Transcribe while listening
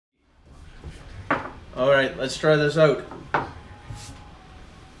All right, let's try this out.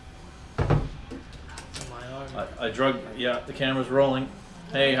 I drug. Yeah, the camera's rolling.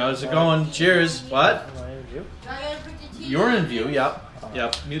 Hey, how's it going? Cheers. What? Am I in view? You're in view. Yep.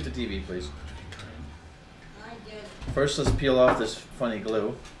 Yep. Mute the TV, please. First, let's peel off this funny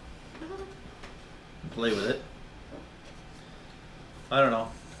glue. And play with it. I don't know.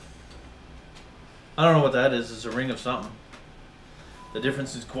 I don't know what that is. It's a ring of something. The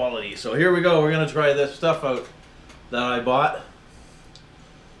difference is quality. So here we go. We're gonna try this stuff out that I bought.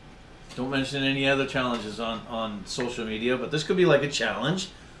 Don't mention any other challenges on social media, but this could be like a challenge,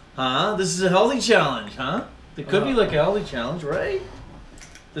 huh? This is a healthy challenge, huh? It could be like a healthy challenge, right?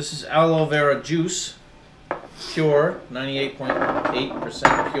 This is aloe vera juice, pure,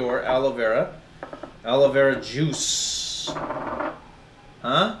 98.8% pure aloe vera. Aloe vera juice,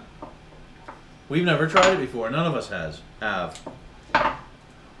 huh? We've never tried it before. None of us have.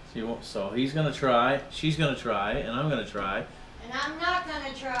 So he's gonna try, she's gonna try, and I'm gonna try. And I'm not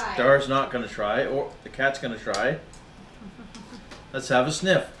gonna try. Dar's not gonna try, or the cat's gonna try. Let's have a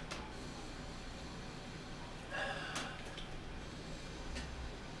sniff.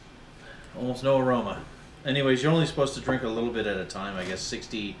 Almost no aroma. Anyways, you're only supposed to drink a little bit at a time. I guess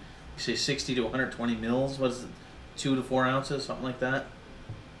 60, you say 60 to 120 mils. What is it? 2 to 4 ounces, something like that.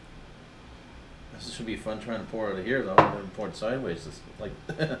 This should be fun trying to pour it out of here, though. I'm gonna pour it sideways. It's like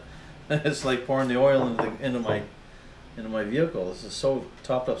it's like pouring the oil into my vehicle. This is so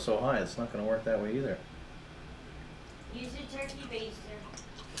topped up so high. It's not going to work that way either. Use a turkey baster.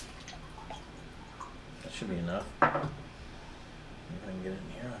 That should be enough. Maybe I can get it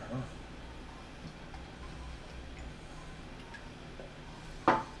in here. I don't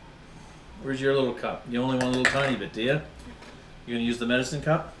know. Where's your little cup? You only want a little tiny bit, do you? You gonna use the medicine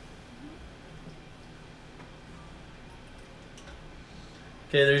cup?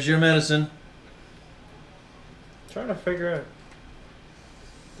 Okay, there's your medicine. Trying to figure out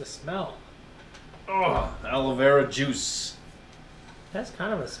the smell. Oh, aloe vera juice. That's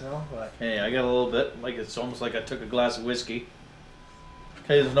kind of a smell, but Hey, I got a little bit. Like it's almost like I took a glass of whiskey.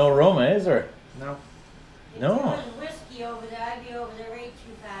 Okay, there's no aroma, is there? no. If No. there was whiskey over there, I'd be over there way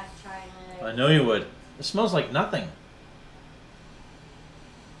too fast trying to. I know you would. It smells like nothing.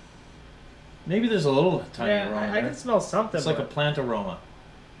 Maybe there's a little tiny aroma I there. can smell something. It's like a but plant aroma.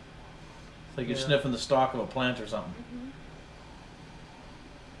 It's like you're Yeah. sniffing the stalk of a plant or something.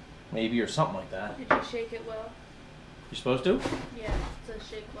 Maybe, or something like that. Did you shake it well? You're supposed to? Yeah, it says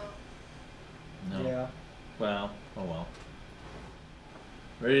shake well. No. Yeah. Well, oh well.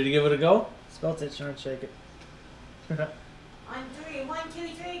 Ready to give it a go? Smelt it, trying to shake it. On 3, 1, 2,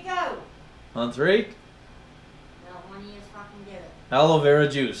 3, go! On 3? No, one of you just fucking do it. Aloe vera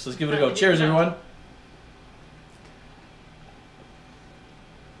juice. Let's give it a go. Cheers, everyone.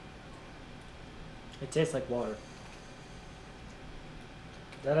 It tastes like water.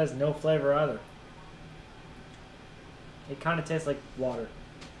 That has no flavor either. It kind of tastes like water.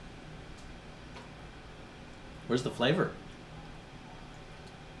 Where's the flavor?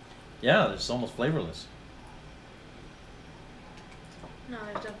 Yeah, it's almost flavorless. No,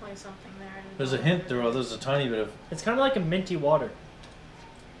 there's definitely something there. I didn't There's a know hint what there. it There's a tiny bit of. It's kind of like a minty water.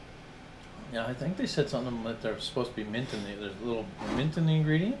 Yeah, I think they said something that there's supposed to be mint in the. There's a little mint in the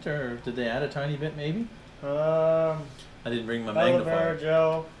ingredient, or did they add a tiny bit? Maybe. I didn't bring my aloe vera magnifier.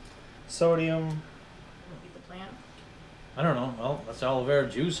 gel, sodium. would be the plant. I don't know. Well, that's aloe vera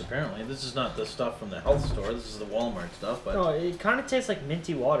juice apparently. This is not the stuff from the health store. This is the Walmart stuff. But No, it kind of tastes like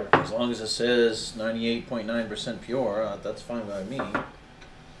minty water. as long as it says 98.9% pure, that's fine by me.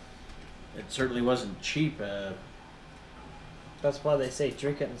 It certainly wasn't cheap. That's why they say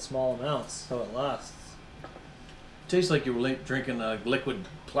drink it in small amounts so it lasts. Tastes like you were drinking a liquid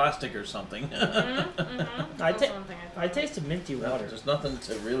plastic or something. I tasted minty water. There's nothing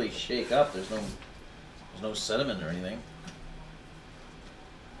to really shake up. There's no sediment or anything.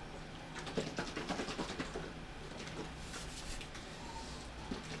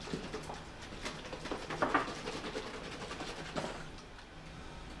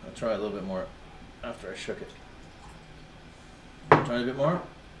 I'll try a little bit more after I shook it. Try a bit more.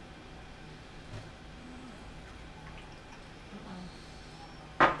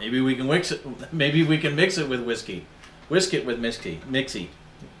 Maybe we can mix it. Maybe we can mix it with whiskey. Whisk it with mixy.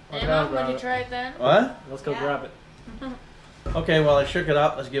 Emma, would you try it then? What? Let's go Yeah. grab it. Okay, well I shook it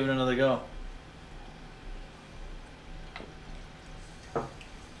up. Let's give it another go.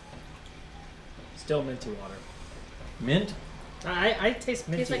 Still minty water. Mint? I taste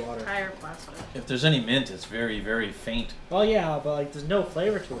minty Tastes like water. tire plastic. If there's any mint, it's very, very faint. Well, yeah, but like there's no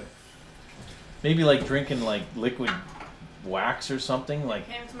flavor to it. Maybe like drinking like liquid wax or something. Like,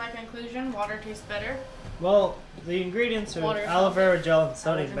 Came to my conclusion, water tastes better. Well, the ingredients are Water. aloe vera gel and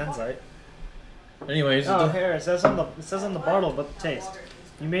sodium Allergen. benzoate. anyways, Oh, here it says on the bottle about the taste.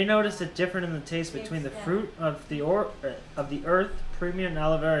 You may notice a difference in the taste between the fruit of the earth premium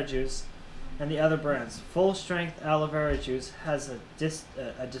aloe vera juice and the other brands. Full strength aloe vera juice has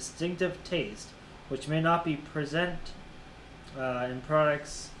a distinctive taste, which may not be present in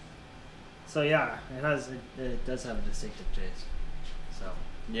products. So yeah, it does have a distinctive taste. So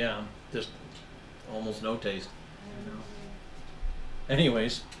yeah, just almost no taste. you know.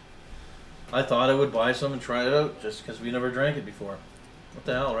 Anyways, I thought I would buy some and try it out just because we never drank it before. What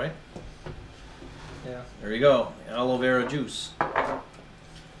the hell, right? Yeah. There you go, aloe vera juice.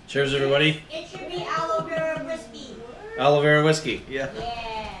 Cheers, everybody. It should be aloe vera whiskey. Aloe vera whiskey. Yeah.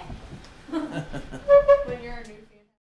 Yeah. When you're a new